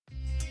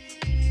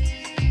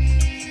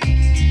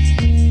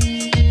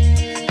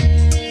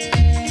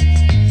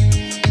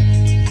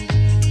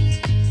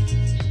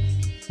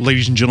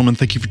Ladies and gentlemen,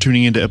 thank you for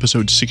tuning in to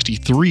episode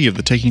 63 of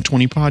the Taking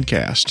 20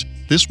 podcast.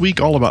 This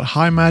week, all about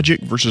high magic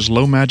versus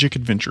low magic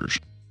adventures.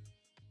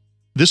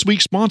 This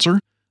week's sponsor,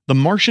 the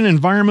Martian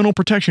Environmental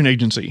Protection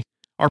Agency.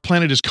 Our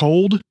planet is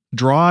cold,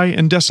 dry,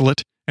 and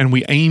desolate, and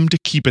we aim to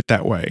keep it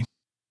that way.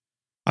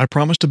 I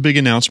promised a big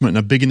announcement,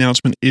 and a big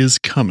announcement is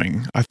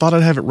coming. I thought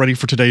I'd have it ready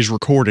for today's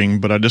recording,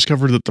 but I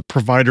discovered that the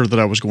provider that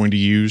I was going to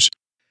use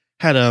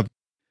had a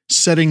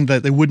setting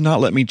that they would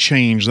not let me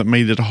change that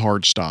made it a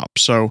hard stop.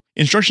 So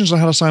instructions on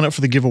how to sign up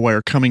for the giveaway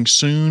are coming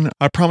soon.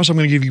 I promise I'm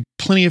going to give you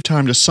plenty of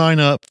time to sign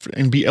up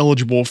and be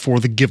eligible for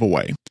the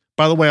giveaway.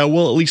 By the way, I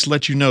will at least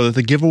let you know that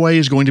the giveaway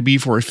is going to be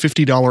for a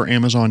 $50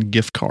 Amazon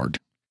gift card.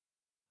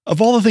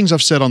 Of all the things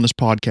I've said on this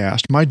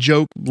podcast, my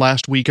joke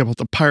last week about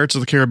the Pirates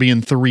of the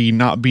Caribbean 3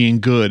 not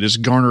being good has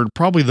garnered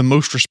probably the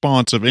most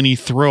response of any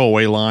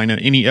throwaway line in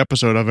any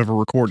episode I've ever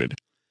recorded.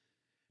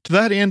 To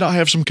that end, I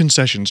have some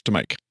concessions to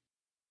make.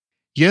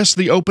 Yes,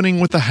 the opening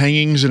with the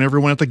hangings and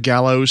everyone at the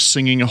gallows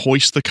singing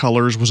Hoist the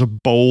Colors was a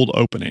bold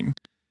opening.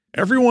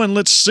 Everyone,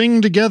 let's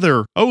sing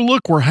together. Oh,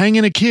 look, we're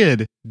hanging a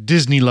kid.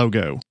 Disney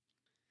logo.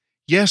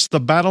 Yes, the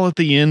battle at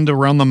the end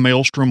around the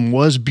Maelstrom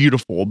was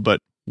beautiful, but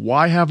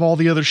why have all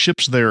the other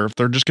ships there if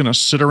they're just going to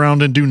sit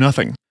around and do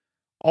nothing?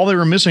 All they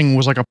were missing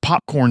was like a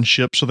popcorn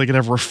ship so they could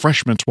have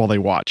refreshments while they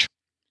watch.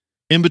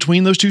 In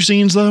between those two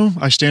scenes, though,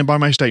 I stand by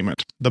my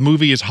statement. The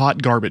movie is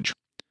hot garbage.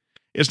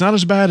 It's not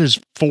as bad as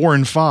 4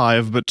 and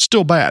 5, but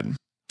still bad.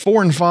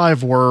 4 and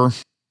 5 were,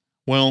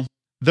 well,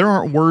 there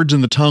aren't words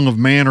in the tongue of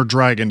man or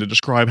dragon to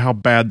describe how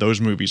bad those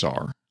movies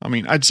are. I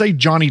mean, I'd say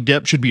Johnny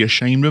Depp should be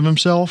ashamed of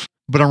himself,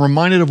 but I'm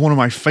reminded of one of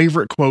my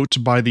favorite quotes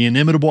by the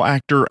inimitable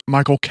actor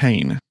Michael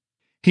Caine.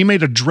 He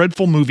made a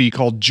dreadful movie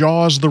called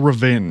Jaws the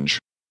Revenge.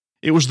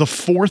 It was the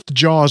 4th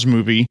Jaws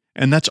movie,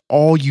 and that's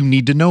all you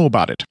need to know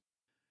about it.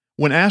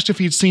 When asked if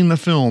he'd seen the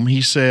film,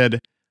 he said,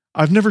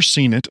 "I've never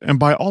seen it, and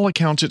by all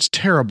accounts it's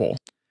terrible.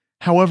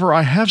 However,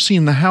 I have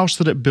seen the house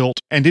that it built,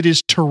 and it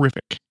is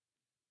terrific."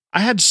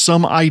 I had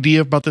some idea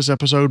about this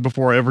episode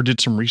before I ever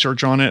did some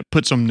research on it,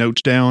 put some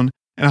notes down,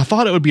 and I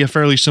thought it would be a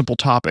fairly simple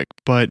topic,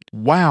 but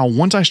wow,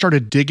 once I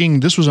started digging,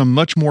 this was a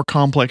much more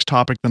complex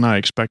topic than I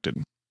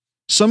expected.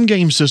 Some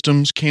game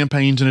systems,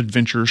 campaigns, and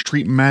adventures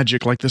treat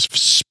magic like this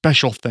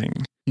special thing,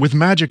 with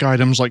magic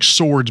items like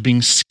swords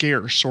being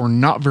scarce or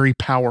not very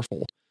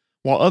powerful,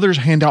 while others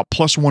hand out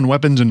 +1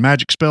 weapons and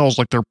magic spells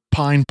like they're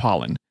pine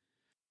pollen.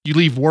 You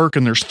leave work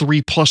and there's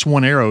 3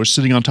 +1 arrows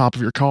sitting on top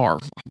of your car.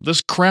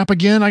 This crap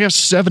again? I got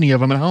 70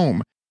 of them at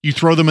home. You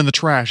throw them in the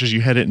trash as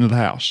you head into the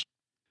house.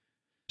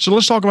 So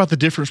let's talk about the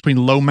difference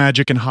between low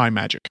magic and high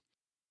magic.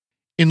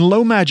 In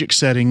low magic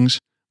settings,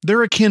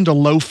 they're akin to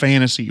low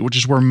fantasy, which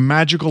is where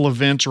magical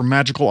events or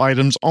magical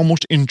items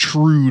almost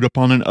intrude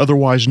upon an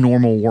otherwise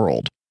normal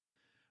world.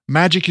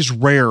 Magic is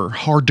rare,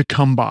 hard to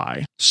come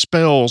by.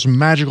 Spells,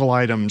 magical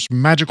items,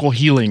 magical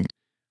healing,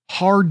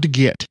 hard to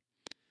get.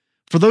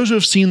 For those who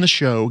have seen the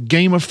show,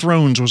 Game of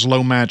Thrones was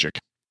low magic.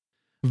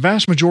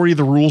 Vast majority of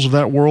the rules of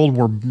that world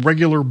were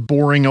regular,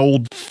 boring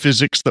old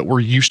physics that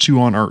we're used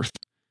to on Earth.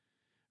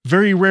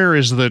 Very rare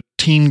is the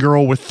teen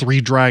girl with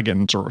 3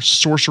 dragons, or a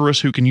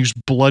sorceress who can use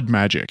blood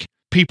magic,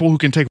 people who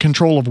can take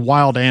control of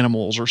wild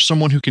animals, or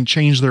someone who can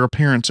change their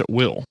appearance at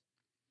will.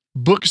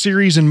 Book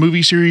series and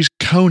movie series,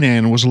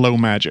 Conan was low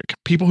magic.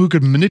 People who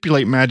could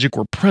manipulate magic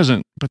were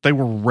present, but they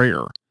were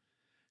rare.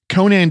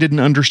 Conan didn't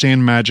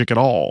understand magic at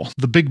all.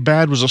 The big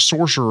bad was a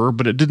sorcerer,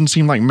 but it didn't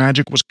seem like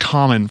magic was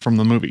common from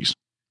the movies.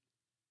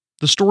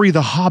 The story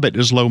The Hobbit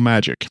is low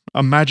magic.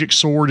 A magic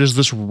sword is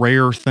this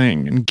rare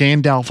thing, and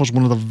Gandalf was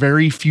one of the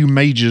very few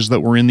mages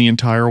that were in the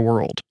entire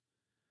world.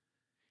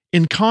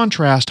 In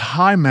contrast,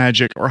 high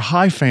magic or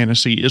high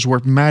fantasy is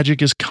where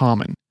magic is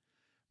common.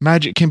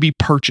 Magic can be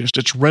purchased.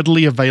 It's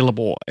readily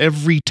available.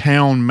 Every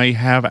town may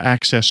have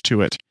access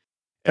to it.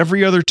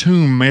 Every other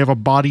tomb may have a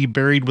body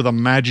buried with a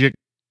magic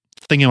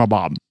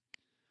thingamabob.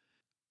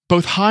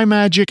 Both high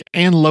magic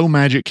and low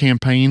magic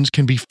campaigns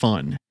can be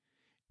fun.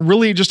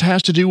 Really, it just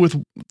has to do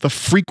with the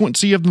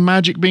frequency of the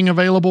magic being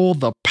available,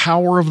 the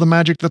power of the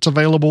magic that's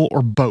available,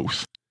 or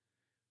both.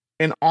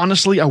 And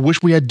honestly, I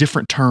wish we had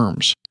different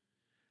terms.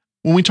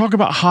 When we talk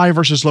about high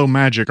versus low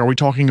magic, are we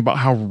talking about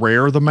how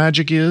rare the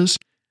magic is,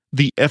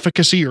 the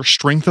efficacy or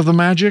strength of the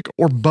magic,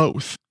 or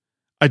both?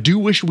 I do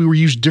wish we were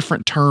used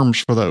different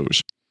terms for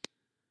those.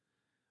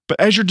 But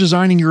as you're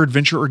designing your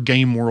adventure or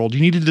game world, you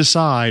need to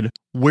decide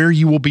where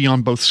you will be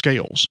on both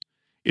scales.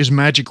 Is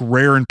magic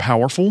rare and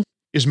powerful?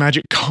 Is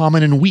magic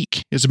common and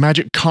weak? Is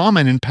magic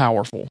common and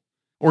powerful?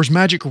 Or is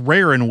magic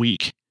rare and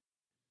weak?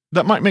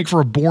 That might make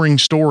for a boring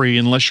story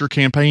unless your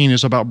campaign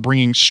is about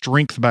bringing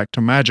strength back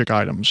to magic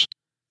items.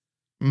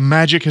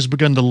 Magic has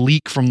begun to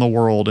leak from the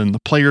world, and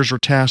the players are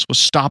tasked with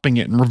stopping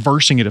it and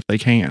reversing it if they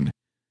can.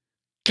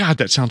 God,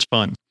 that sounds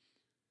fun.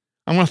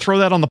 I'm going to throw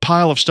that on the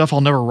pile of stuff I'll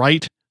never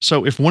write,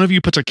 so if one of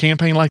you puts a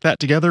campaign like that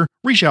together,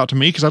 reach out to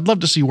me because I'd love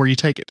to see where you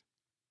take it.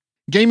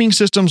 Gaming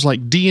systems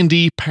like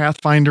D&D,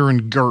 Pathfinder,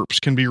 and GURPS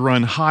can be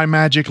run high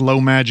magic, low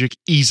magic,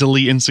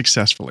 easily and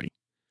successfully.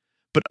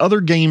 But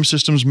other game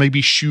systems may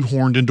be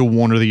shoehorned into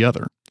one or the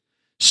other.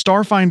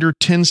 Starfinder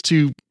tends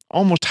to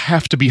almost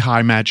have to be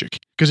high magic,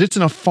 because it's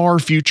in a far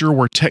future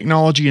where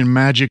technology and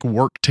magic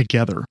work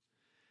together.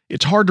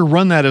 It's hard to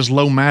run that as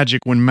low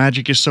magic when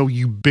magic is so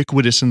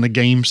ubiquitous in the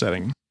game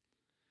setting.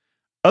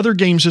 Other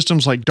game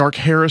systems like Dark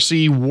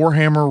Heresy,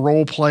 Warhammer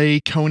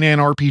Roleplay, Conan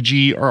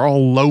RPG are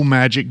all low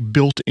magic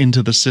built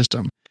into the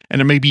system,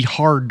 and it may be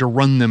hard to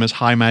run them as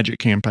high magic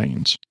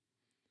campaigns.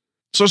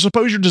 So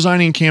suppose you're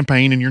designing a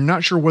campaign and you're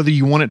not sure whether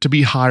you want it to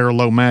be high or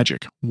low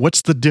magic.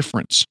 What's the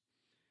difference?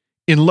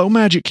 In low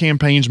magic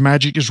campaigns,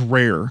 magic is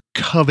rare,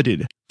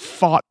 coveted,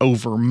 fought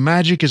over.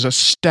 Magic is a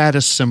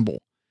status symbol.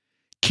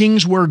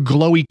 Kings wear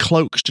glowy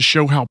cloaks to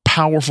show how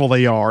powerful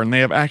they are, and they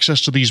have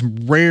access to these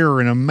rare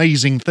and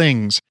amazing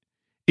things.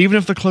 Even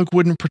if the cloak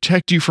wouldn't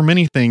protect you from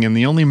anything, and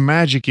the only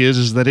magic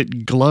is that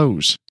it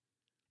glows.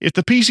 If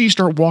the PCs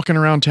start walking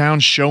around town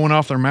showing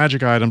off their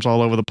magic items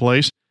all over the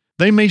place,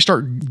 they may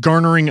start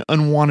garnering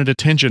unwanted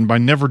attention by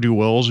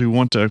ne'er-do-wells who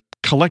want to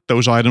collect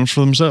those items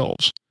for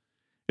themselves.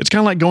 It's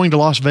kind of like going to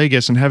Las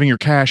Vegas and having your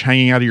cash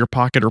hanging out of your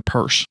pocket or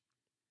purse.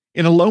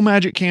 In a low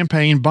magic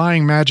campaign,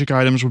 buying magic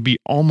items would be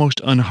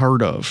almost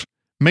unheard of,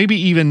 maybe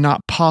even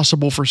not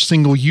possible for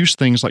single-use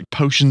things like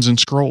potions and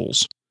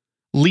scrolls.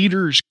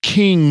 Leaders,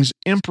 kings,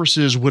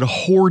 empresses would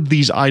hoard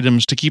these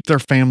items to keep their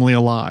family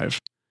alive.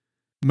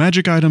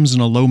 Magic items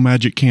in a low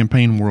magic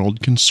campaign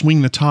world can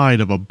swing the tide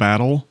of a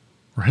battle,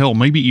 or hell,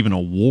 maybe even a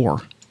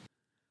war.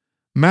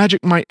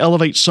 Magic might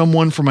elevate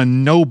someone from a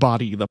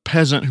nobody, the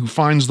peasant who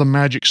finds the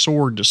magic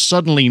sword, to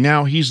suddenly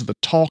now he's the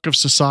talk of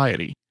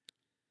society.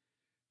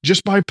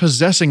 Just by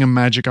possessing a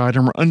magic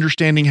item or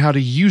understanding how to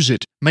use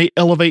it may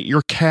elevate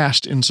your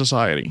caste in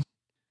society.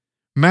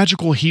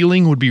 Magical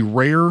healing would be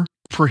rare,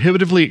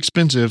 prohibitively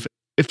expensive,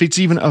 if it's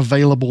even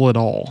available at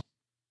all.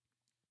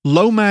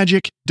 Low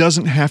magic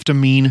doesn't have to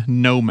mean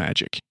no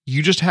magic.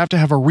 You just have to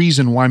have a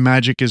reason why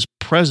magic is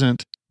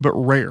present but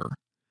rare.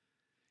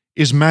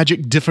 Is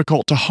magic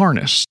difficult to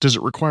harness? Does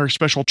it require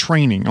special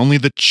training? Only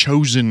the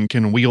chosen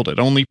can wield it.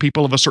 Only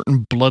people of a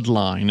certain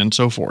bloodline, and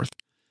so forth.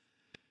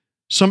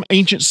 Some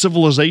ancient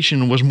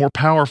civilization was more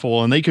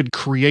powerful and they could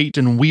create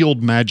and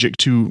wield magic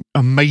to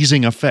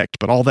amazing effect,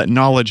 but all that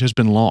knowledge has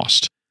been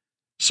lost.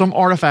 Some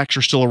artifacts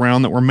are still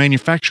around that were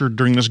manufactured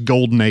during this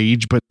golden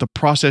age, but the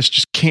process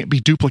just can't be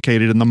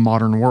duplicated in the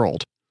modern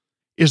world.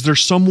 Is there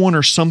someone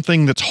or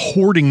something that's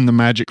hoarding the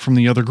magic from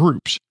the other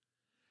groups?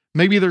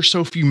 Maybe there's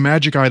so few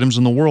magic items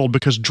in the world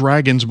because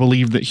dragons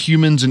believe that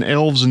humans and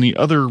elves and the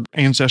other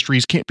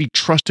ancestries can't be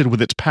trusted with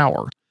its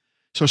power.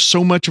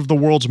 So much of the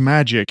world's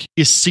magic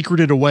is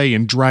secreted away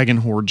in dragon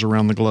hordes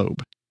around the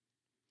globe.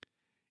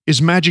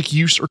 Is magic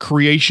use or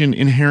creation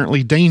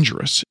inherently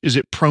dangerous? Is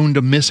it prone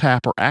to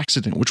mishap or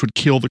accident, which would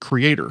kill the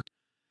creator?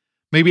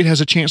 Maybe it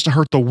has a chance to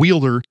hurt the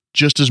wielder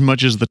just as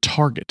much as the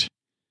target.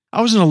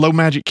 I was in a low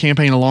magic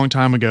campaign a long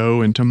time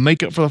ago, and to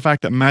make up for the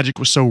fact that magic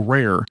was so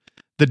rare,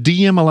 the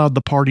DM allowed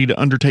the party to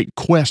undertake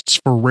quests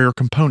for rare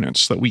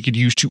components that we could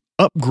use to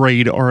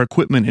upgrade our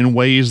equipment in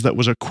ways that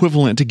was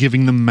equivalent to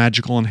giving them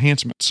magical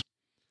enhancements.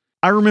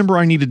 I remember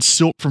I needed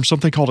silk from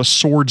something called a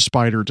sword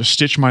spider to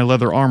stitch my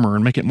leather armor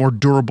and make it more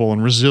durable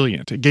and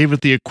resilient. It gave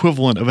it the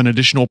equivalent of an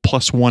additional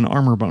 +1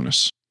 armor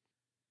bonus.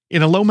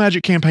 In a low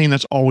magic campaign,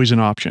 that's always an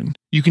option.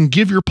 You can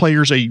give your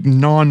players a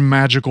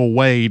non-magical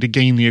way to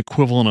gain the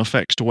equivalent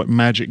effects to what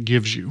magic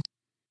gives you.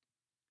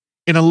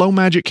 In a low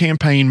magic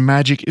campaign,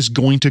 magic is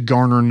going to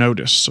garner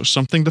notice, so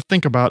something to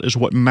think about is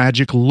what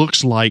magic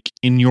looks like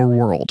in your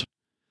world.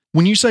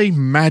 When you say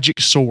magic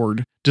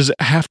sword, does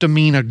it have to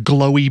mean a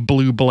glowy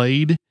blue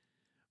blade?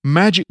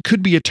 Magic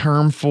could be a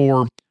term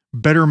for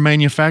better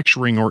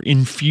manufacturing or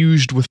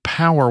infused with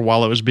power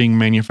while it was being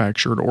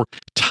manufactured, or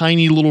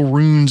tiny little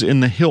runes in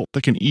the hilt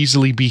that can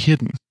easily be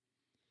hidden.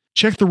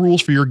 Check the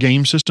rules for your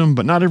game system,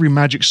 but not every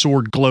magic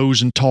sword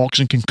glows and talks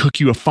and can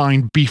cook you a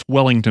fine beef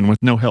Wellington with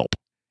no help.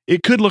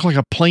 It could look like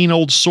a plain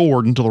old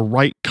sword until the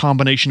right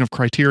combination of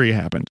criteria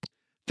happened.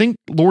 Think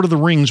Lord of the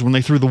Rings when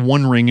they threw the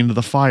One Ring into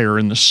the fire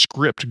and the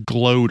script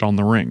glowed on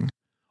the ring.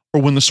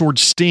 Or when the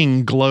sword's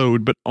sting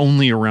glowed but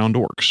only around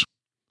orcs.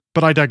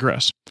 But I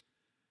digress.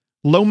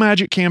 Low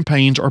magic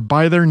campaigns are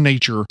by their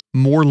nature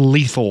more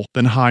lethal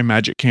than high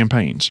magic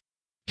campaigns.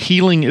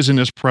 Healing isn't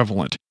as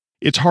prevalent.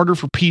 It's harder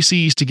for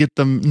PCs to get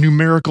the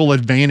numerical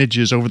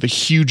advantages over the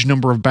huge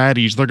number of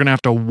baddies they're going to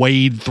have to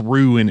wade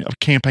through in a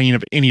campaign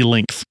of any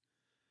length.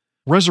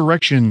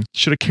 Resurrection,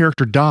 should a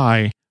character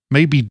die,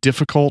 may be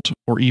difficult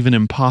or even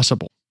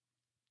impossible.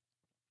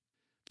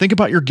 Think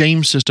about your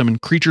game system and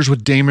creatures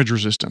with damage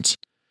resistance.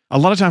 A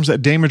lot of times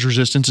that damage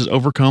resistance is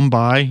overcome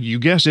by, you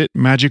guess it,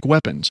 magic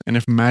weapons. And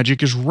if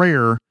magic is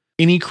rare,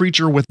 any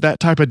creature with that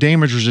type of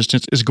damage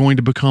resistance is going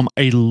to become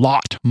a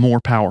lot more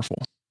powerful.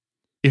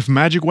 If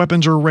magic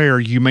weapons are rare,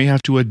 you may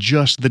have to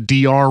adjust the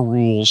DR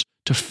rules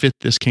to fit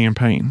this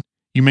campaign.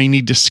 You may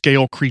need to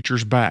scale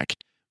creatures back,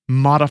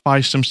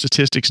 modify some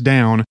statistics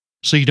down,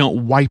 so you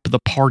don't wipe the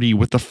party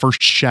with the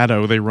first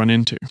shadow they run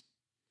into.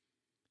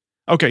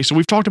 Okay, so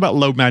we've talked about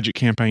low magic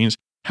campaigns.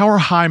 How are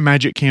high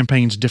magic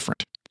campaigns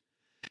different?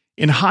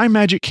 In high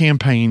magic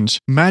campaigns,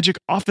 magic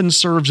often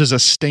serves as a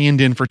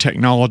stand-in for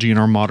technology in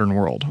our modern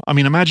world. I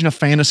mean, imagine a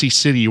fantasy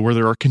city where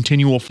there are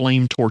continual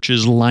flame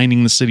torches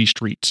lining the city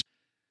streets.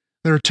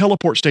 There are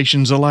teleport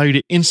stations that allow you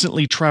to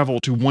instantly travel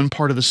to one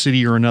part of the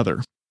city or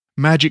another.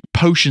 Magic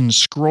potions,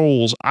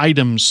 scrolls,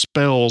 items,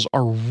 spells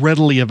are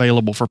readily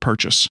available for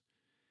purchase.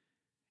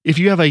 If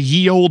you have a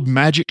ye olde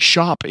magic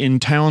shop in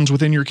towns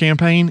within your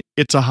campaign,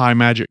 it's a high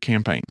magic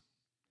campaign.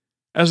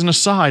 As an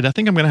aside, I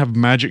think I'm going to have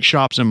magic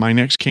shops in my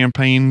next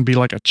campaign be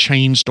like a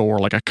chain store,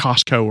 like a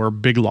Costco or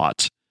Big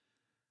Lots.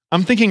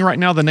 I'm thinking right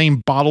now the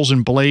name Bottles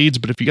and Blades,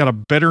 but if you got a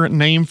better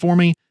name for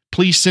me,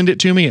 please send it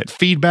to me at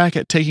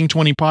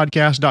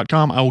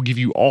feedback@taking20podcast.com. I will give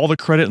you all the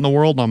credit in the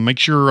world. I'll make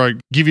sure I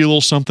give you a little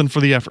something for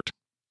the effort.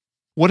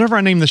 Whatever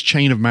I name this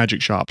chain of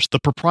magic shops, the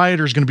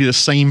proprietor is going to be the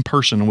same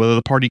person, whether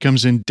the party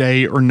comes in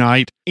day or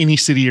night, any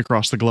city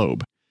across the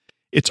globe.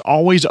 It's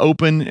always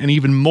open, and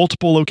even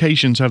multiple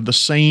locations have the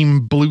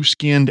same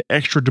blue-skinned,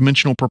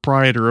 extra-dimensional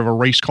proprietor of a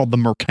race called the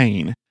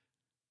Mercane.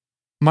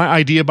 My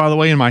idea, by the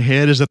way, in my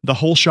head is that the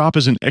whole shop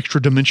is an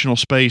extra-dimensional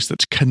space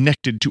that's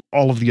connected to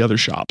all of the other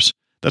shops.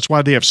 That's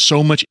why they have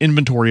so much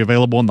inventory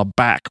available in the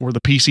back where the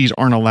PCs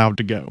aren't allowed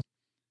to go.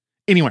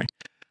 Anyway,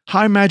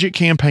 high magic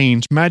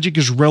campaigns, magic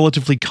is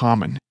relatively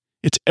common.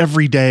 It's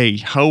everyday,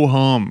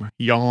 ho-hum,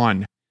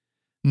 yawn.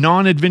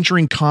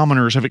 Non-adventuring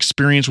commoners have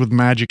experience with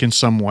magic in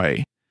some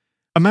way.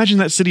 Imagine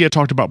that city I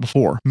talked about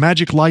before.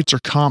 Magic lights are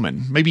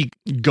common. Maybe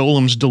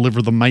golems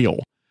deliver the mail.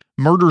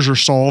 Murders are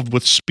solved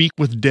with speak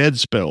with dead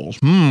spells.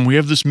 We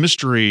have this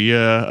mystery.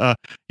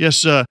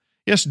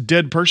 Yes,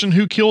 dead person,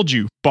 who killed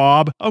you?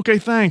 Bob. Okay,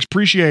 thanks,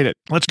 appreciate it.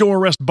 Let's go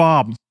arrest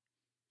Bob.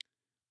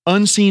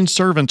 Unseen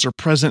servants are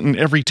present in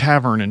every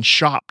tavern and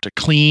shop to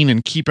clean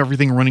and keep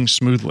everything running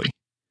smoothly.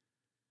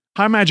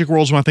 High magic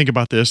worlds, when I think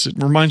about this, it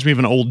reminds me of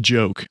an old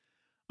joke.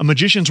 A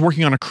magician's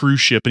working on a cruise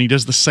ship and he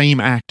does the same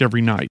act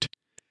every night.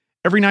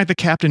 Every night the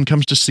captain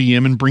comes to see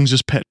him and brings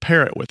his pet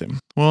parrot with him.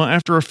 Well,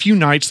 after a few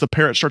nights, the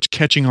parrot starts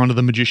catching on to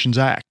the magician's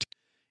act.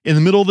 In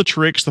the middle of the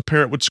tricks, the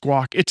parrot would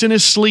squawk, "It's in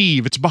his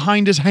sleeve, it's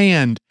behind his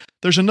hand,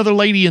 there's another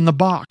lady in the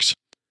box."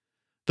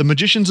 The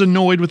magician's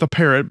annoyed with the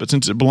parrot, but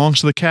since it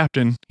belongs to the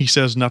captain, he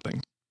says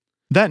nothing.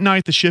 That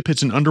night, the ship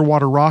hits an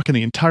underwater rock and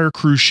the entire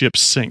cruise ship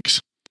sinks.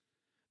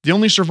 The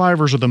only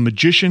survivors are the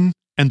magician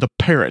and the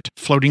parrot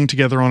floating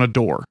together on a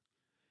door.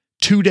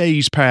 2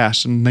 days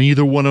pass and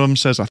neither one of them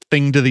says a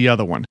thing to the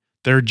other one.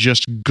 They're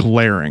just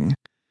glaring.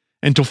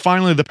 Until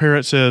finally the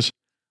parrot says,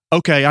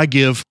 "Okay, I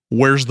give.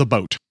 Where's the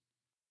boat?"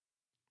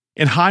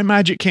 In high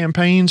magic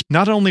campaigns,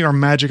 not only are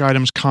magic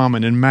items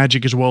common and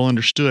magic is well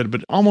understood,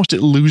 but almost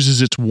it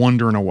loses its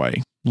wonder in a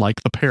way,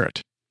 like the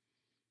parrot.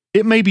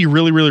 It may be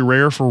really, really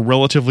rare for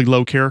relatively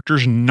low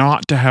characters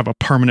not to have a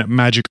permanent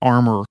magic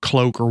armor or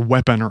cloak or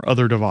weapon or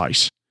other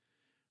device.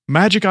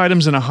 Magic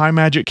items in a high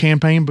magic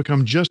campaign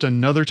become just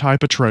another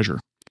type of treasure,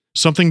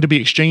 something to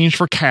be exchanged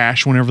for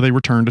cash whenever they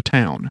return to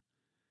town.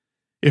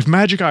 If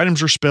magic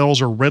items or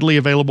spells are readily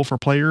available for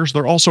players,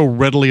 they're also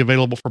readily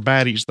available for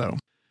baddies, though.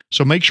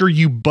 So make sure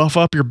you buff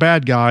up your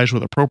bad guys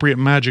with appropriate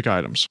magic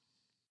items.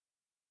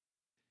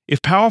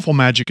 If powerful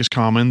magic is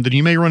common, then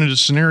you may run into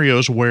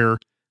scenarios where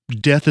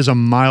death is a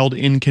mild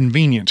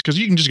inconvenience, because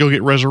you can just go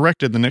get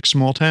resurrected in the next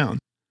small town.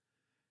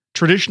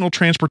 Traditional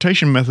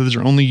transportation methods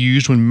are only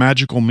used when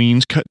magical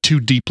means cut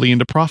too deeply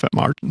into profit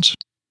margins.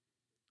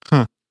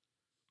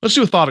 Let's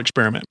do a thought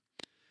experiment.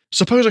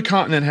 Suppose a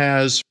continent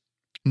has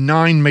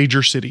 9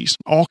 major cities,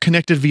 all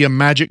connected via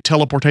magic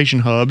teleportation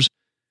hubs.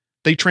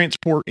 They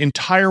transport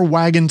entire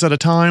wagons at a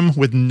time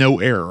with no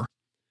error.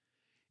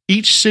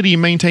 Each city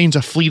maintains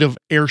a fleet of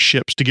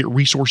airships to get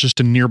resources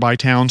to nearby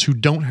towns who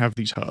don't have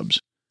these hubs.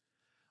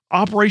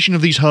 Operation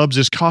of these hubs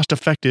is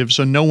cost-effective,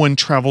 so no one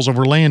travels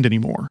over land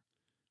anymore.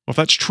 Well, if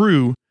that's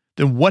true,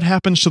 then what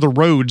happens to the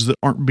roads that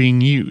aren't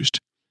being used?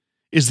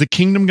 Is the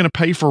kingdom going to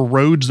pay for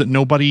roads that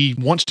nobody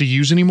wants to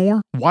use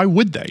anymore? Why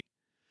would they?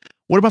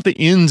 What about the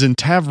inns and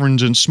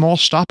taverns and small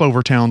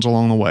stopover towns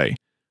along the way?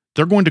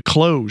 They're going to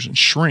close and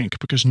shrink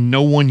because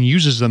no one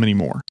uses them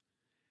anymore.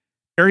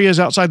 Areas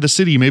outside the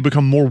city may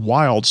become more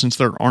wild since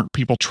there aren't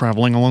people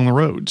traveling along the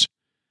roads.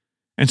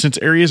 And since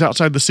areas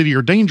outside the city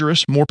are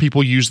dangerous, more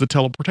people use the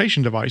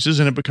teleportation devices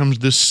and it becomes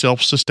this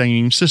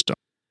self-sustaining system.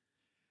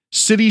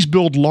 Cities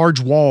build large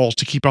walls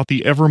to keep out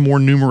the ever more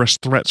numerous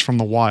threats from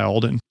the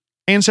wild, and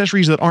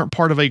ancestries that aren't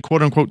part of a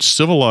quote-unquote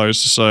civilized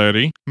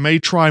society may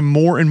try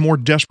more and more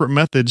desperate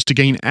methods to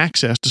gain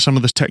access to some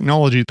of this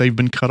technology that they've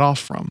been cut off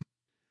from.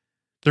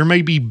 There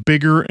may be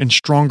bigger and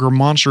stronger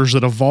monsters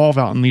that evolve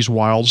out in these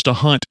wilds to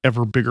hunt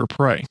ever bigger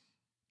prey.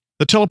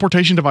 The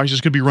teleportation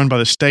devices could be run by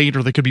the state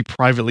or they could be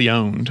privately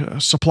owned.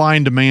 Supply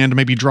and demand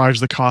maybe drives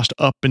the cost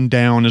up and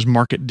down as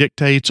market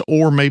dictates,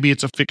 or maybe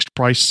it's a fixed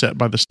price set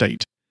by the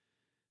state.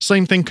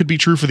 Same thing could be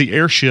true for the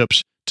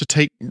airships to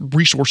take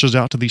resources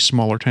out to these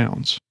smaller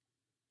towns.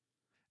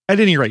 At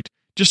any rate,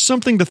 just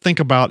something to think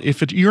about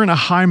if you're in a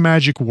high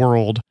magic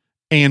world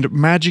and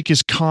magic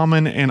is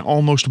common and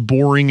almost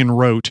boring and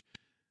rote.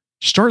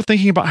 Start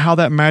thinking about how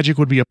that magic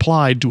would be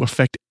applied to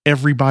affect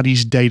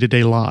everybody's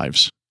day-to-day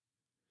lives.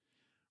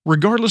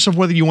 Regardless of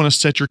whether you want to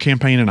set your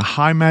campaign in a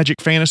high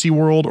magic fantasy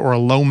world or a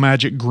low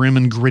magic grim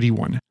and gritty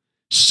one,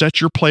 set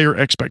your player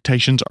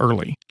expectations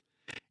early.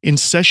 In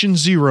Session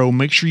 0,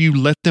 make sure you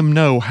let them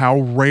know how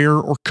rare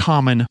or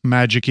common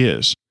magic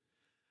is.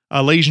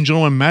 Ladies and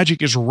gentlemen,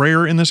 magic is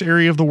rare in this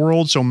area of the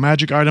world, so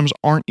magic items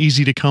aren't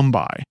easy to come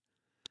by.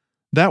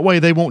 That way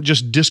they won't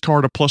just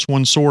discard a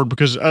 +1 sword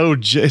because,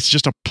 it's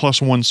just a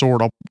 +1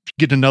 sword. I'll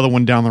get another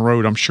one down the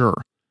road, I'm sure.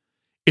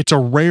 It's a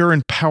rare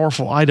and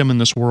powerful item in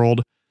this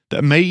world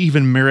that may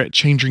even merit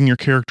changing your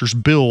character's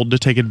build to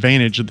take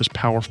advantage of this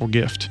powerful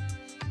gift.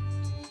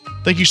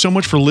 Thank you so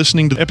much for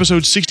listening to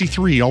episode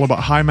 63, all about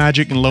high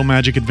magic and low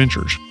magic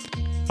adventures.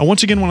 I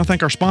once again want to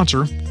thank our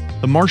sponsor,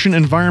 the Martian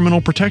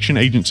Environmental Protection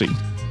Agency.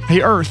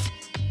 Hey Earth,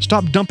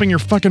 stop dumping your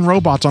fucking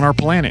robots on our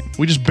planet.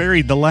 We just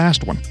buried the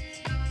last one.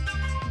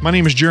 My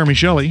name is Jeremy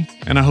Shelley,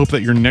 and I hope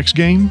that your next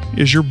game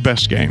is your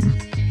best game.